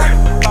 Get the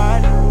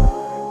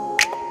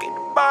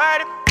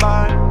party,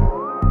 party.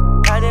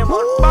 I didn't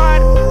want the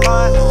party,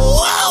 party.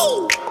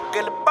 Whoa!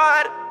 Get the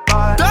party,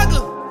 party.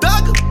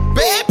 Dugger,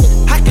 baby.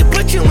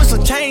 Put you in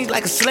some change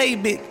like a slave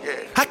bitch.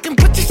 I can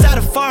put you out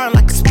of foreign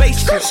like a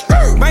spaceship.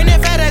 Bring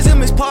that fat ass in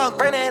Miss Park.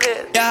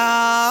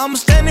 Yeah, I'ma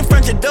stand in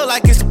front your door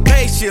like it's a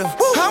spaceship.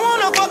 I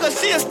wanna fuck her,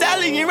 see a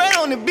stallion right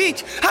on the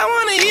beach. I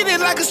wanna eat it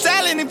like a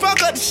salad and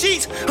fuck up the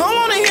sheets. I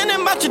wanna hear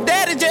them about your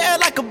daddy, jail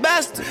like a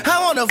bastard. I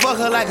wanna fuck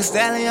her like a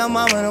stallion, your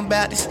mama and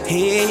about this.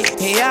 Hey,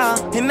 y'all.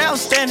 And I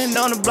was standing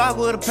on the block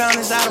with a pound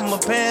inside of my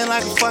pants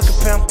like a fucking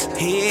pimp.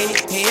 Hey,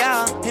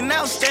 y'all. And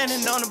I was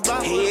standing on the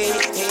block. Hey,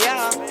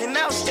 y'all. And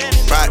I was standing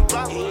on the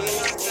block.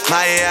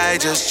 My AI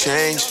just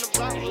changed.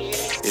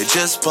 It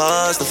just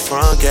buzzed the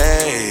front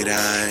gate.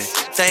 I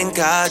thank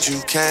God you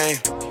came.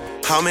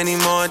 How many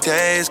more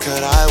days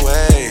could I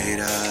wait?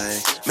 I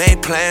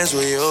made plans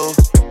with you,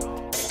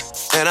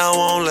 and I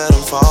won't let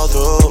them fall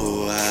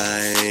through.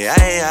 I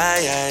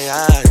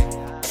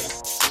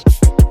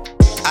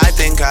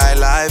think I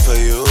lie for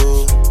you.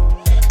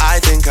 I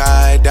think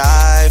I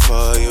die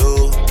for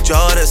you.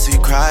 Jodeci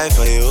cry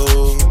for you.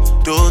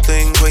 Do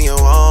things when you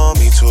want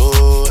me to.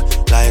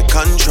 Like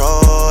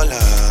controller.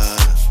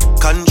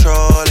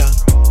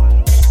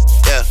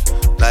 Yeah,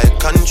 like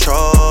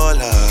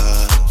controller.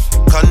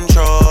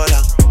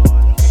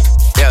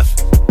 Yeah.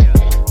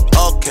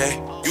 Okay,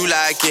 you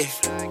like it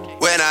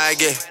when I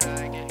get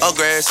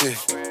aggressive.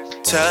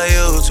 Tell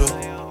you to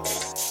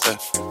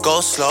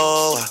go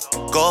slower,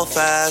 go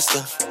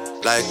faster.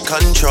 Like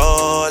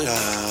controller.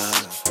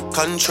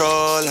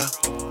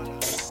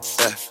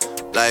 Yeah,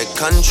 like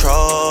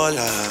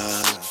controller.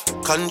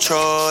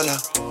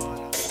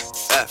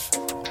 Yeah.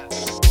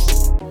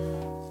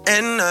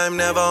 And I'm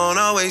never on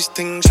a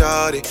wasting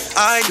shawty.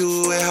 I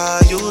do it how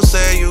you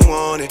say you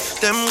want it.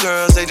 Them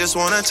girls, they just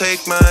wanna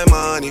take my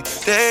money.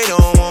 They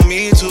don't want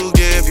me to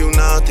give you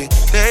nothing.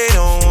 They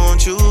don't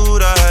want you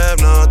to have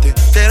nothing.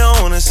 They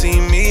don't wanna see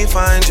me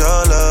find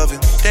your loving.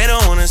 They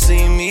don't wanna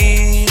see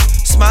me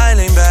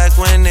smiling back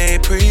when they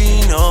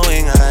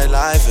knowing I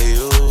lie for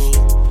you.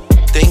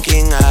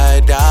 Thinking I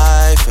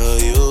die for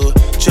you.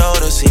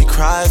 Jodeci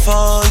cry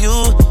for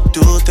you.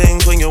 Do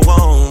things when you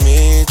want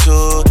me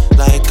to.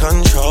 Like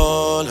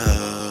controller.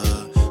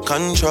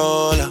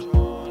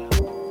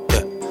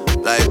 Yeah.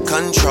 Like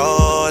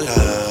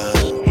controller.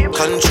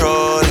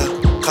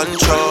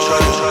 control.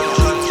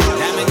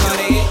 Diamond on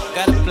the hit,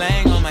 got a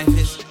bling on my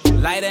fist.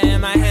 Lighter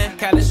in my hand,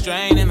 got a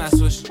strain in my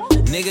switch.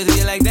 Niggas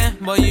get like that,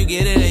 boy, you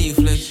get it and you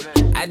flinch.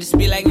 I just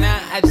be like, nah,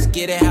 I just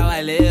get it how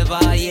I live.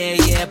 Oh, yeah,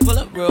 yeah, pull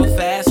up real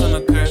fast on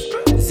the curve.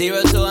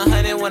 0 to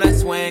 100 when I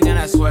swing and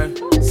I swerve.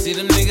 See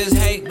them niggas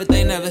hate, but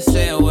they never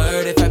say a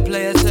word. If I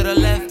play it to the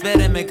left,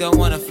 better make her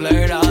wanna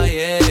flirt. Oh,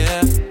 yeah,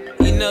 yeah.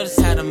 You notice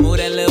how to move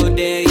that little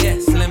dead, yeah.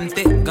 Slim,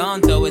 thick,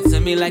 gon' throw it to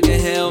me like a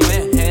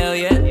helmet. Hell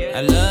yeah.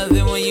 I love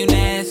it when you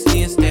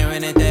nasty and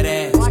staring at that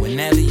ass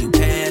whenever you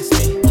pass me.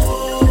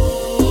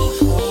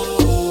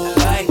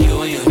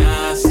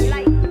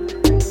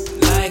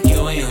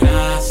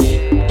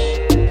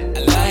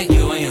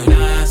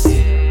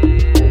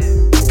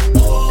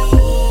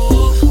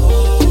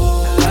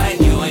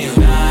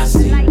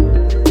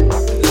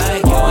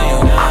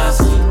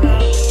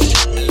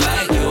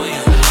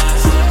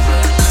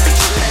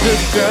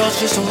 Girls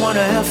just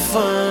wanna have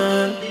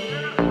fun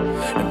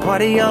and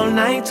party all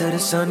night till the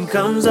sun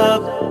comes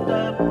up.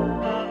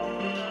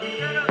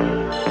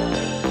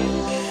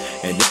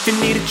 And if you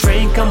need a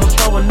drink, I'ma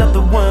pour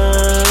another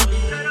one.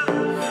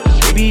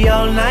 Baby,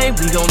 all night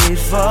we gon' get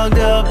fucked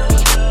up.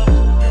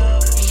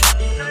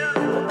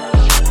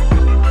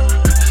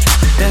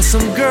 There's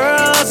some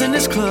girls in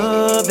this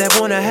club that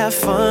wanna have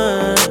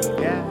fun.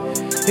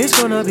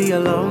 It's gonna be a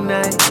long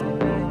night.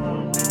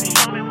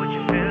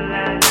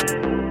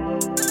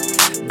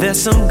 There's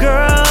some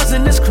girls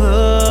in this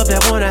club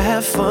that wanna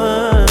have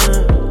fun.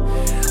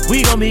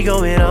 We gon' be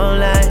going all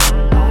night.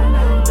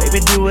 Baby,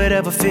 do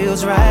whatever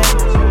feels right.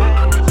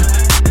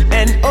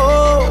 And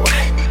oh,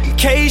 in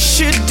case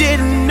you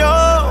didn't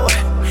know,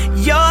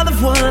 you're the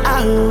one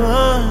I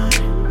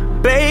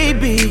want.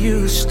 Baby,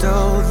 you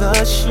stole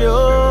the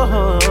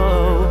show.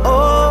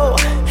 Oh,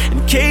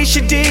 in case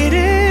you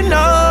didn't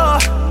know,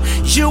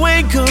 you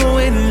ain't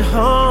going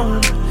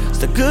home.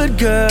 The good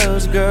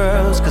girls,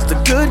 cause the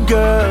good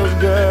girls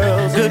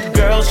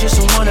just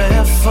wanna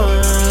have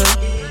fun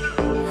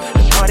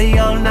and party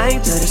all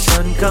night till the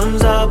sun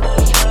comes up.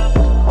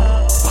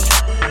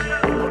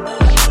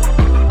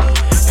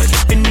 And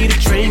if you need a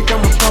drink,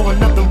 I'ma pour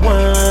another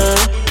one.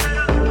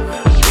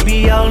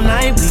 Baby, all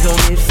night we gon'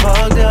 get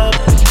fucked up.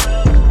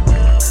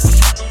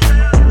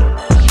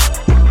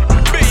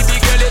 Baby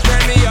girl, you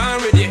turn me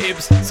on with your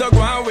hips, so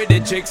go on with the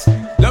chicks.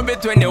 Love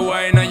it when you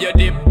whine on your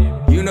dip.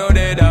 You know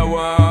that I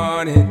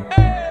want it.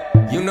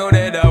 You know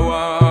that I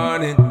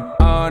want it.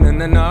 On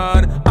and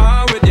on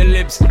with your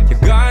lips. You're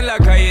gone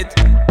like a hit.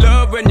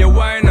 Love when you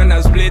whine on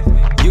a split.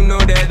 You know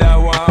that I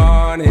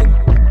want it.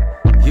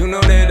 You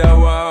know that I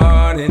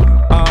want it.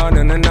 On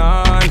and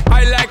on.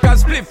 I like a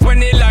spliff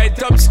when it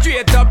light up,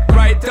 straight up,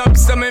 right up.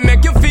 So me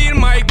make you feel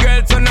my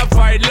girl, so no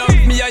fight. Love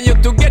me and you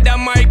together,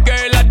 my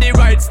girl, are the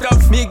right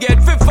stuff. Me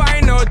get to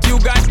find out you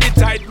got the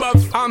tight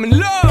buff. I'm in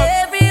love.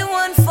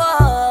 Everyone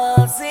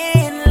falls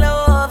in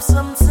love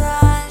sometimes.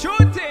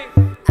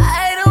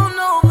 I don't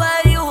know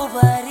about you,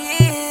 but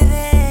it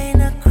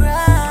ain't a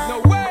crime. No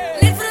way.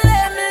 If you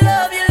let me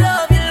love you,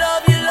 love you,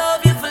 love you,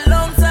 love you for a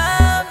long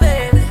time,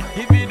 baby.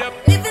 Give it up.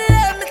 If you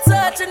let me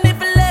touch and if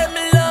you let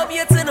me love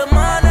you to the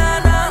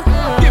morning,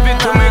 give it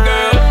to me,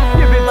 girl.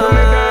 Give it to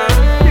me, girl.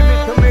 Give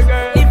it to me,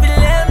 girl. If you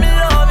let me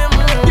love you,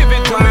 give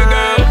it to me,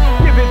 girl.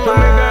 Give it to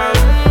me, girl.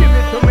 Give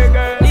it to me,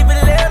 girl. if you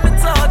let me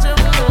touch you,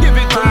 Give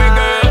it to me,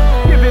 girl.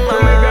 Give it to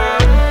me, girl.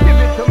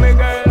 Give it to me,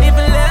 girl. if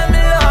you let me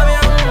love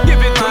you,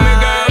 Give it to me,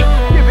 girl.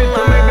 Give it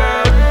to me,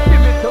 girl.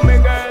 Give it to me,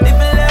 girl. if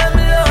you let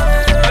me love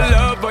you. I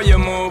love how you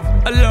move.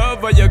 I love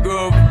how you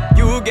groove.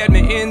 You get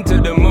me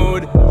into the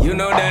mood. You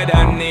know that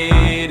I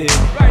need it.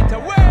 Right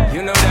away.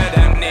 You know that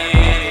I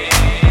need it.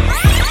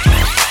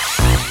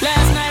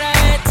 Last night I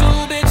had 2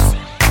 bitches.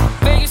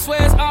 Vegas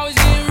where it's always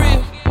getting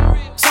real.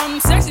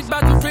 Something sexy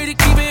about them pretty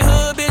keeping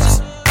hood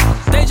bitches.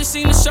 They just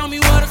seem to show me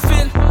what I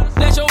feel.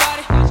 Let your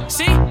body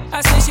see.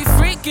 I say she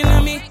freaking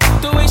on me.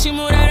 The way she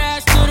move that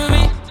ass to the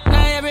beat.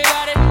 Now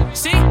everybody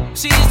see.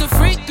 She's the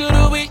freak of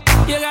the week.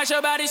 You got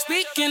your body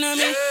speaking to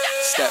me.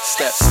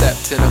 Step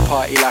to the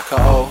party like a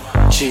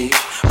OG.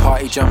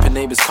 Party jumping,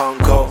 neighbors can't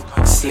go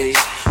sleep.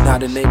 Now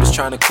the neighbors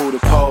trying to call the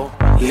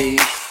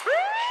police.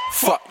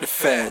 Fuck the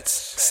feds.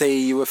 Say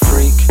you a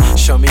freak,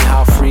 show me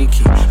how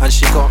freaky. And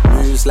she got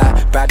moves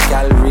like bad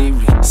gal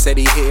Riri. Said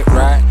he hit it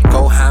right,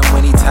 go ham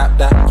when he tapped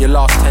that. Your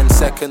last 10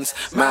 seconds,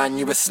 man,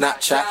 you a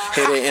Snapchat.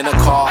 Hit it in a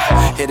car,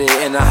 hit it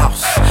in a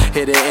house,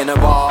 hit it in a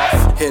bar,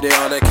 hit it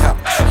on a couch.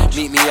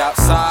 Meet me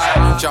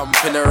outside, jump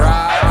in a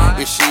ride.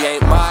 If she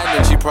ain't mine,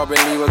 then she probably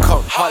would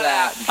come holler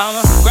at me.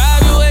 I'ma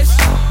grab your waist.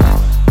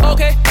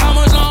 Okay, how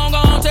much long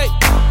gon' take?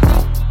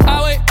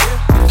 I wait,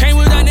 came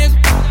with that nigga.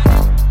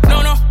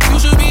 No, you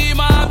should be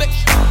my bitch.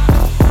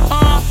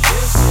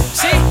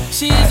 See,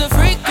 she's the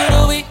freak of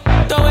the week.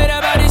 The way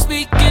that body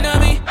speaking to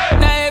me.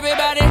 Now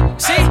everybody,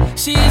 see,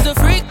 she's the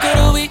freak of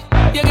the week.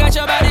 You got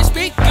your body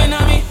speaking to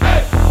me.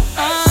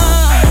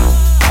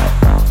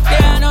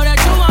 Yeah, I know that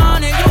you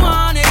want it, you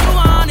want it, you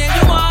want it,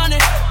 you want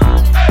it.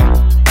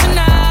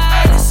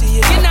 Tonight, I see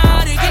you get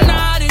naughty, get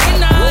naughty, get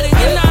naughty,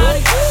 get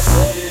naughty.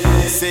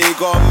 Say you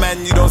got a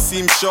man, you don't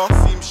seem sure.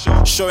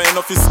 Showing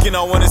off your skin,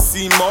 I wanna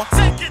see more.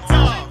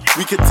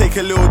 We could take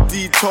a little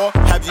detour.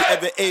 Have you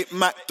ever ate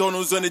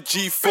McDonald's on a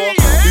G4?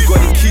 We got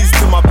the keys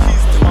to my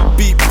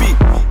beep beep.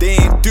 They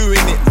ain't doing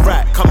it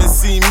right, come and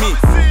see me.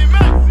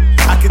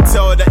 I can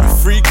tell that you're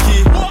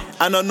freaky,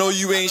 and I know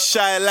you ain't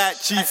shy like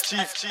Chief.